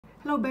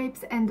Hello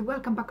babes and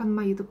welcome back on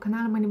my YouTube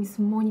channel. My name is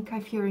Monica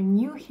if you're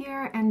new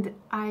here, and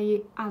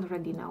I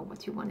already know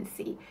what you want to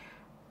see.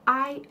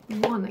 I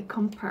want to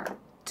compare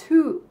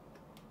two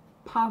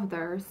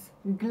powders,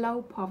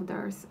 glow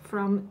powders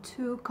from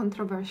two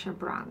controversial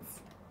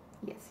brands.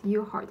 Yes,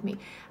 you heard me.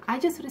 I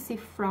just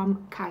received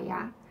from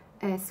Caia,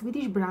 a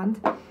Swedish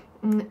brand,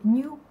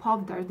 new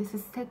powder. This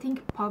is setting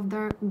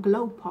powder,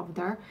 glow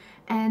powder,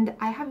 and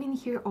I have in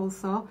here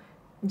also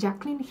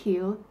JACLYN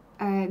Heal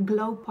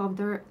glow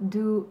powder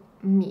Do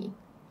Me.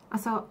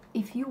 So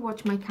if you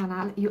watch my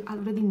channel, you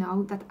already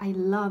know that I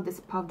love this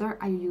powder.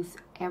 I use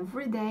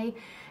every day,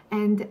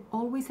 and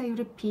always I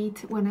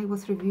repeat when I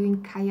was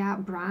reviewing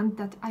Caia brand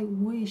that I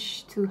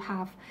wish to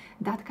have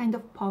that kind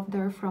of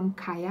powder from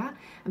Caia,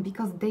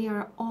 because they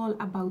are all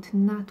about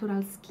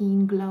natural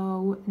skin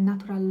glow,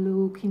 natural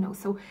look, you know.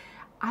 So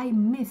I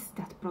missed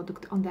that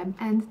product on them,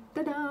 and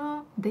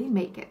ta-da, they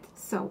make it.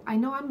 So I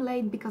know I'm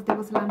late because they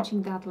was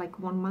launching that like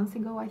 1 month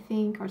ago, I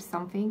think, or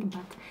something,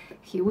 but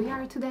here we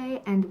are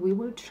today, and we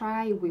will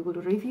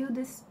review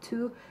this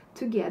two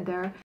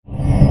together.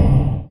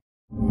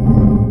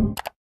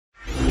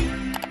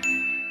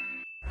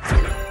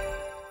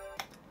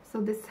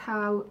 So this is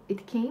how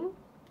it came,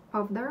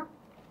 powder.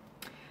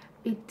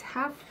 It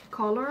have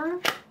color,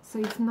 so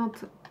it's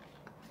not,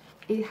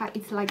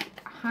 it's like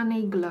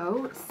honey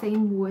glow,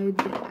 same with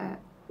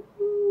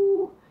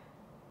ooh,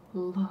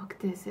 look,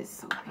 this is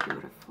so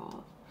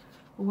beautiful.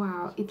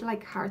 Wow, it's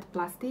like hard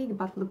plastic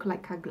but look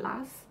like a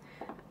glass.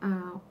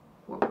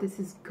 Wow, this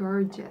is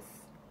gorgeous.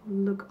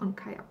 Look on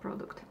Caia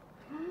product.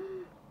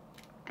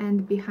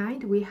 And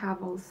behind we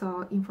have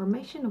also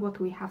information what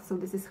we have. So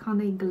this is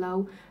honey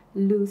glow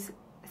loose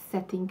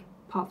setting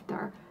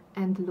powder,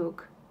 and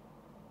look,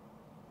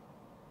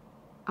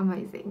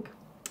 amazing.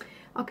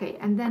 Okay,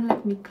 and then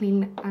let me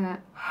clean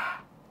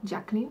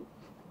JACLYN,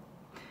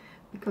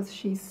 because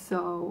she's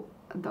so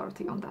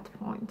dirty on that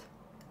point.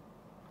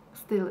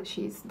 Still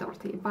she's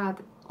dirty,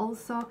 but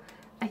also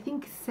I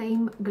think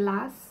same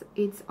glass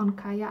it's on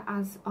Caia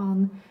as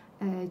on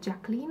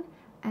JACLYN,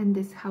 and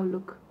this how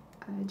look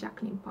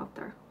JACLYN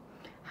powder.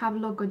 Have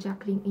logo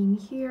JACLYN in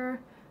here,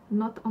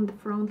 not on the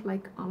front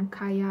like on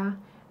Caia,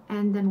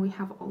 and then we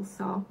have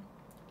also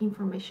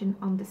information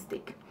on the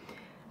stick.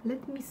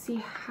 Let me see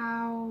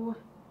how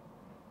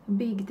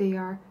big they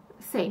are.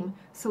 Same,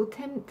 so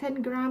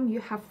 10 gram you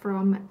have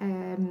from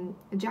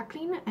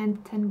JACLYN,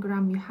 and 10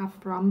 gram you have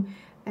from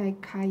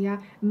Caia,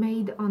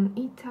 made on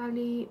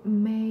Italy,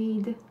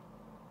 made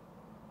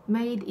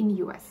in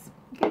US.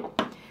 Okay,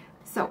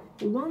 so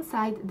one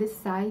side, this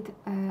side,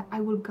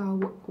 I will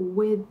go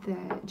with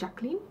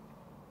JACLYN,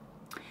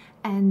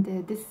 and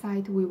this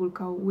side we will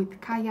go with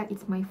Caia.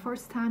 It's my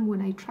first time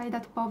when I try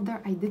that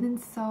powder. I didn't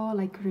saw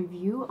like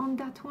review on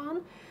that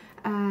one,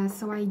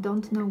 so I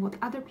don't know what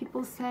other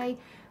people say,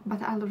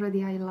 but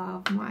already I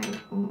love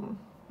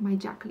my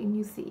JACLYN.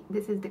 You see,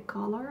 this is the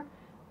color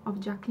of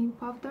JACLYN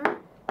powder.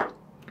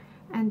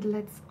 And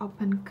let's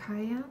open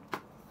Caia.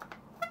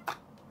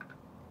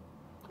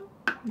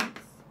 Yes.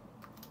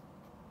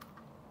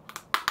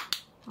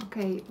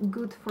 Okay,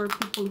 good for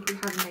people who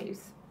have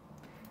nails.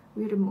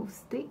 We remove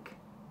stick.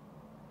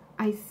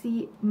 I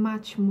see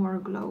much more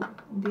glow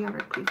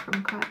directly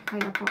from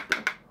Caia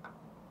powder.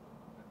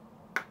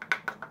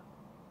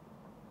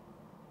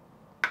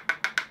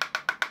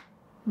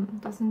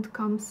 Doesn't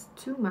come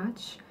too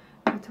much,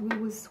 but we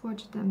will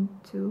swatch them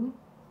too.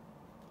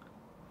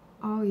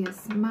 Oh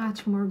yes,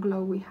 much more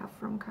glow we have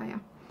from Caia.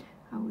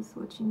 I was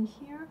watching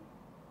here.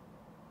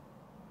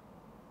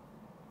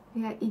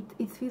 Yeah,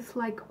 it feels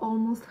like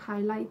almost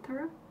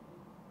highlighter,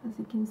 as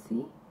you can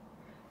see.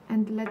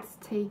 And let's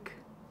take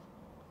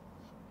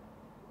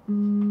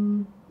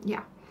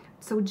yeah,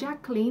 so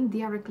JACLYN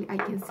directly I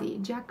can see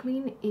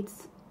JACLYN,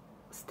 it's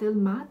still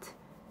matte.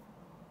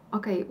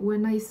 Okay,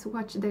 when I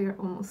swatch they're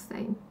almost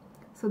same.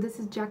 So this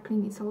is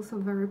JACLYN, it's also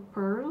very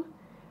pearl,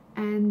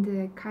 and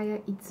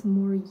Caia it's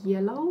more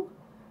yellow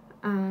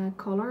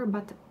color,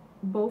 but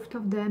both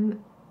of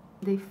them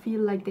they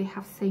feel like they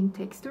have same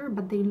texture,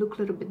 but they look a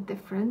little bit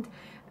different.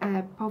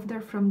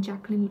 Powder from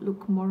JACLYN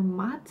look more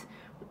matte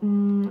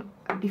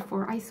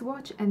before I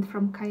swatch, and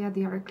from Caia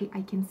directly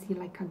I can see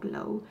like a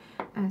glow.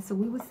 So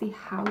we will see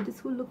how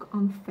this will look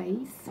on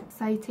face.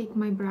 So I take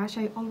my brush,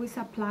 I always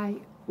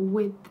apply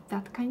with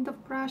that kind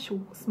of brush,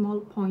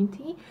 small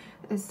pointy.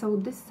 So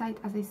this side,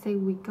 as I say,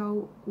 we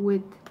go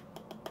with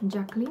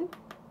JACLYN.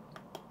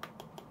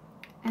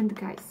 And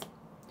guys,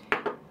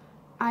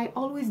 I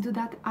always do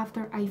that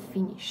after I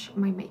finish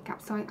my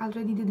makeup. So I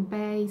already did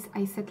base,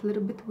 I set a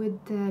little bit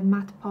with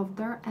matte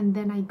powder, and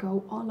then I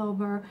go all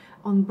over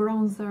on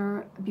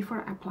bronzer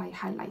before I apply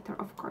highlighter,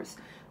 of course.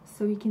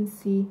 So you can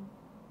see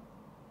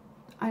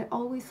I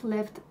always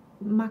left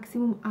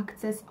maximum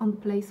access on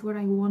place where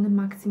I want a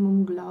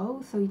maximum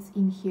glow, so it's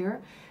in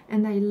here.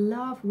 And I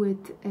love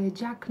with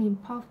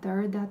JACLYN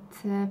powder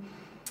that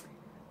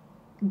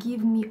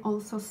give me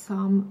also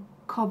some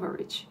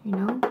coverage, you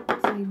know,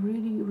 so I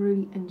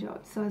really enjoy.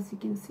 So as you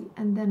can see,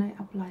 and then I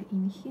apply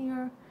in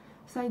here,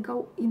 so I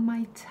go in my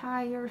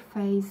entire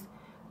face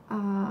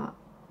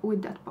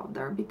with that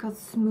powder because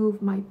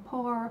smooth my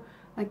pore.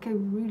 Like I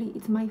really,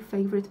 it's my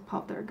favorite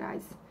powder,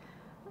 guys.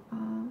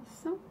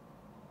 So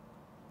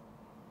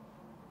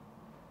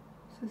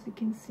as you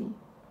can see,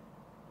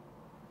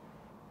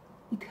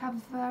 it has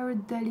very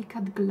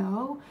delicate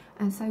glow,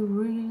 and so I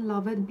really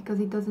love it because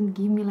it doesn't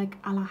give me like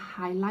a la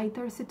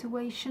highlighter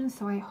situation.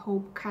 So I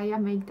hope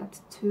Caia make that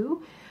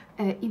too.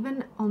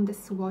 Even on the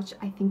swatch,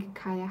 I think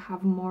Caia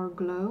have more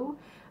glow,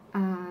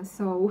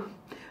 so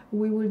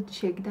we will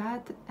check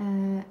that.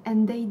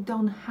 And they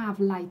don't have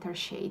lighter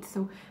shades.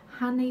 So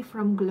Honey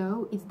from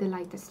Glow is the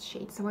lightest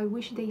shade. So I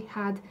wish they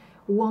had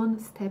one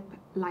step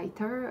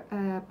lighter,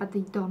 but they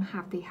don't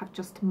have. They have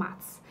just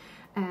mattes.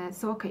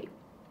 So okay,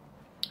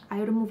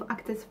 I remove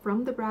excess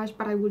from the brush,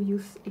 but I will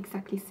use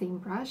exactly same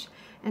brush.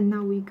 And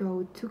now we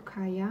go to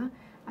Caia.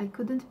 I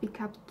couldn't pick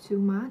up too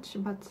much,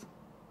 but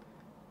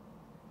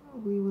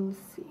we will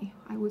see.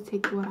 I will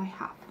take what I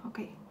have.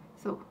 Okay,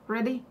 so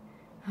ready?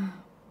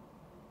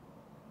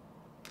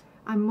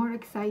 I'm more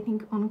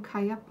exciting on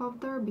Caia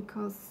powder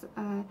because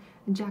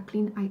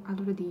JACLYN I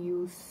already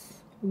use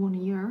 1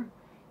 year,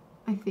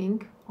 I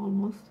think,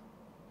 almost.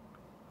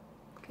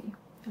 Okay,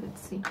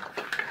 let's see.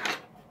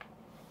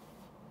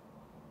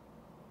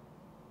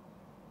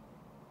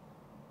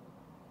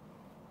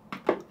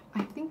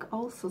 I think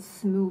also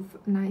smooth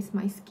nice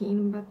my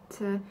skin,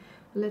 but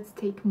let's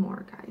take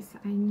more, guys.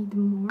 I need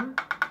more.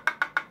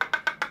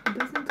 It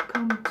doesn't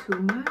come too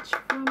much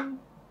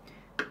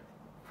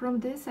from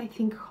this. I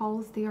think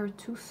holes, they are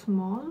too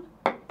small,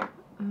 but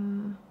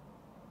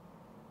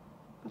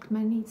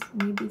maybe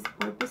it's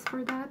purpose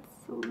for that.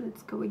 So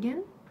let's go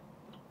again.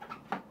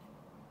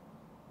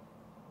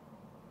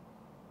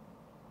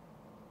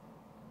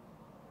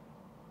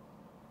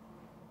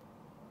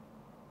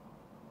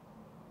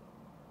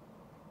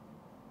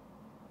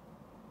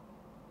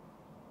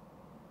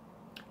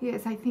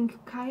 Yes, I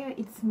think Caia,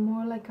 it's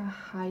more like a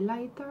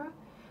highlighter,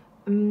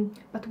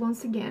 but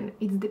once again,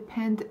 it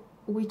depends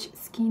which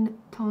skin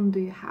tone do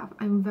you have.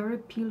 I'm very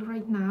pale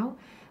right now,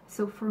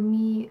 so for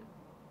me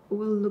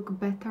will look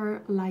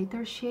better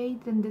lighter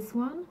shade than this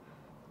one,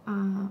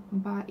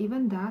 but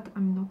even that,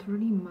 I'm not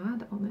really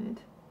mad on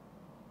it.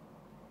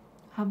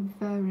 Have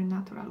very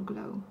natural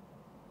glow.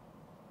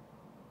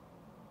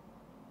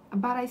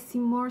 But I see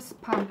more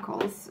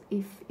sparkles,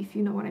 if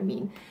you know what I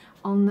mean.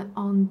 On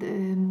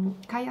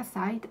the Caia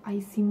side, I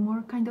see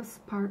more kind of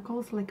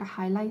sparkles, like a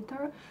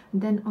highlighter,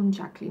 than on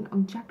JACLYN.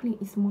 On JACLYN,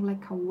 it's more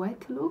like a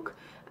wet look,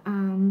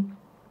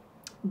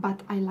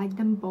 but I like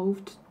them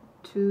both,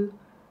 to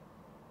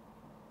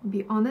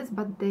be honest,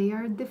 but they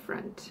are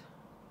different.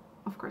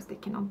 Of course, they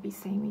cannot be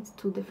same, it's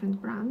two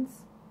different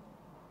brands.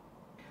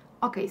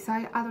 Okay, so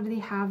I already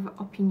have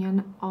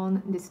opinion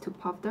on these two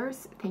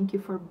powders. Thank you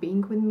for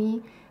being with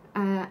me.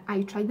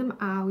 I tried them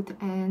out,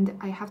 and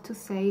I have to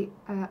say,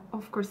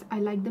 of course, I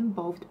like them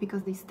both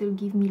because they still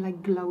give me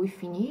like glowy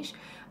finish,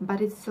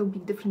 but it's so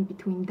big difference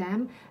between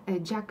them.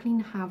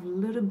 JACLYN have a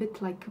little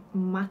bit like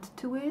matte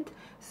to it,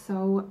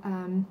 so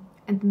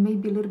and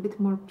maybe a little bit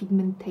more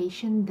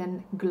pigmentation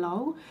than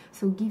glow,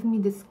 so give me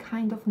this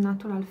kind of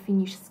natural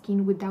finish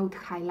skin without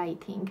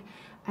highlighting.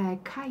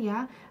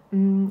 Caia,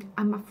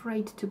 I'm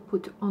afraid to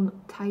put on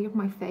entire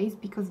my face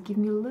because give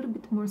me a little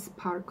bit more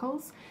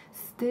sparkles,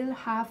 still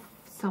have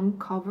some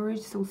coverage,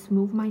 so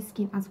smooth my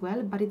skin as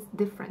well, but it's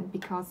different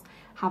because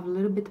have a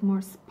little bit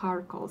more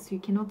sparkles. You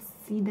cannot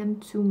see them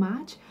too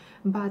much,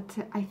 but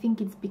I think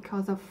it's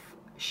because of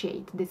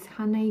shade. This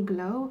Honey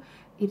Glow,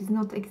 it is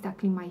not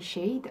exactly my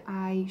shade.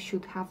 I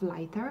should have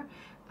lighter,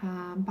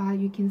 but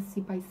you can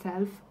see by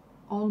self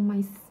all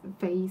my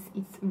face,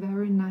 it's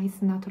very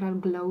nice natural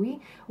glowy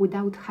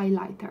without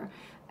highlighter.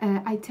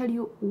 I tell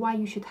you why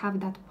you should have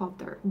that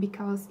powder,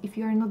 because if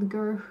you are not a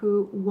girl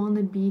who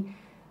wanna be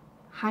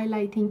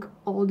highlighting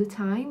all the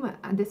time,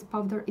 this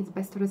powder is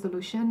best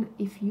resolution.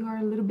 If you are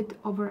a little bit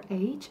over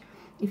age,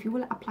 if you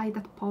will apply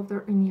that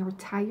powder in your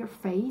entire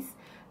face,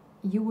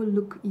 you will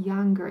look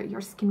younger,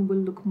 your skin will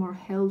look more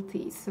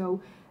healthy.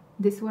 So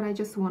this is what I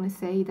just want to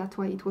say. That's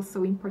why it was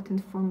so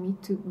important for me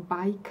to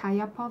buy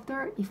Caia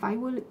powder. If I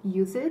will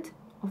use it,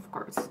 of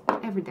course,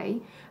 every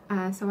day,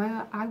 so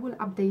I will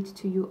update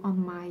to you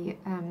on my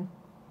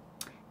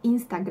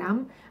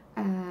Instagram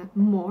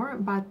more,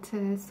 but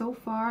so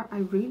far I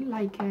really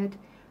like it.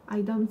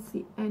 I don't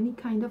see any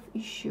kind of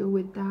issue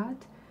with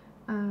that.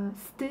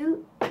 Still,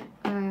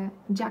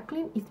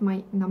 JACLYN is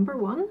my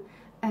 #1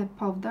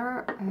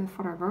 powder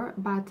forever,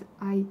 but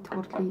I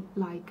totally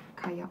like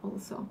Caia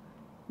also.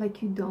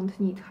 Like, you don't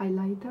need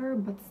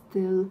highlighter, but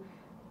still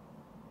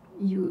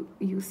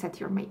you set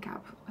your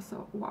makeup.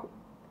 So wow,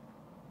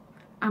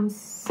 I'm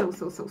so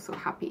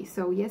happy.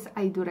 So yes,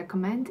 I do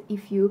recommend,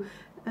 if you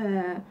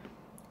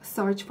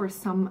search for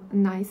some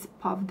nice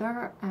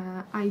powder,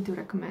 I do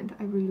recommend.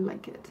 I really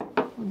like it.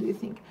 What do you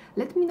think?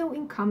 Let me know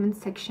in comment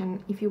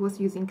section if you was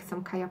using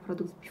some Caia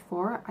products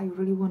before. I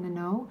really want to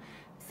know.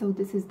 So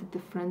this is the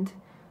difference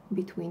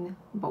between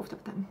both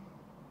of them,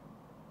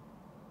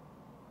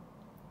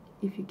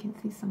 if you can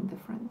see some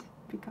different,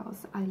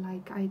 because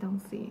I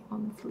don't see,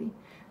 honestly.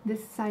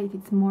 This side,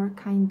 it's more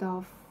kind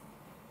of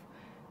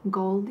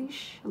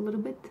goldish a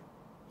little bit,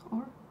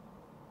 or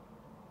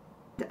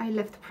I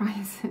left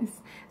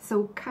prices.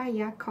 So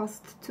Caia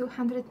cost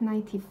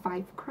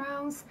 295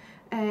 crowns,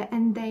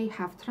 and they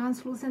have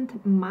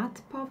translucent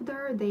matte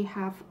powder, they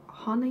have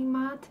honey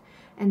matte,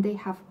 and they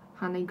have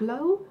honey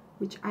glow,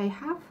 which I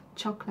have,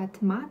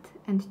 chocolate matte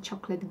and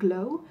chocolate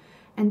glow,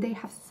 and they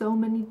have so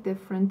many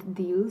different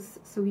deals,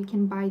 so you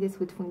can buy this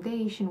with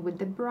foundation, with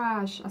the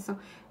brush, so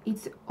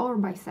it's or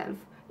by self,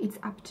 it's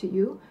up to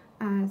you.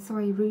 So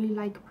I really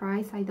like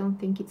price. I don't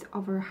think it's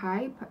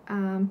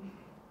overhyped.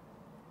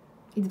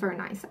 It's very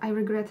nice. I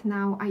regret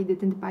now I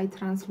didn't buy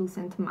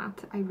translucent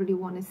matte. I really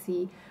want to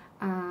see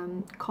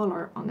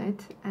color on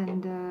it,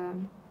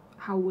 and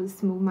how will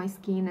smooth my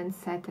skin and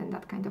set and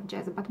that kind of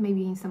jazz, but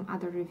maybe in some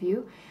other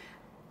review.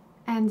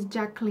 And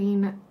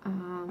JACLYN,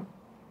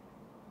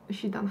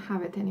 she don't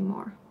have it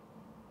anymore,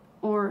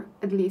 or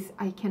at least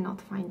I cannot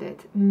find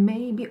it.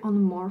 Maybe on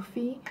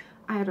Morphe,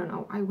 I don't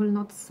know. I will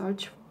not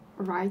search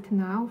right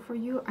now for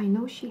you. I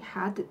know she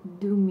had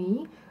Do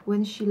Me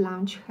when she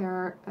launched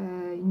her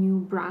new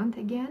brand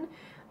again,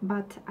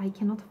 but I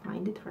cannot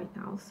find it right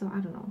now, so I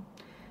don't know.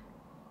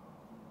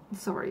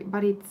 Sorry,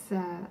 but it's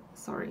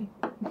sorry,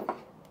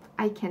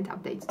 I can't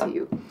update to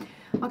you.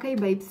 Okay,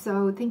 babes,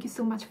 so thank you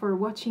so much for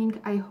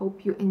watching. I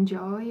hope you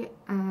enjoy,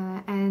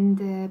 and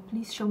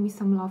please show me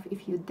some love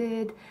if you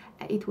did.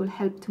 It will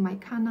help to my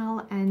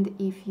channel, and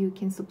if you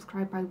can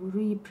subscribe, I would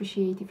really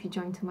appreciate if you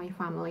join to my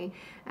family.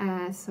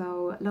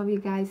 So love you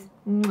guys.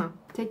 Mwah.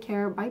 Take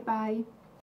care. Bye bye.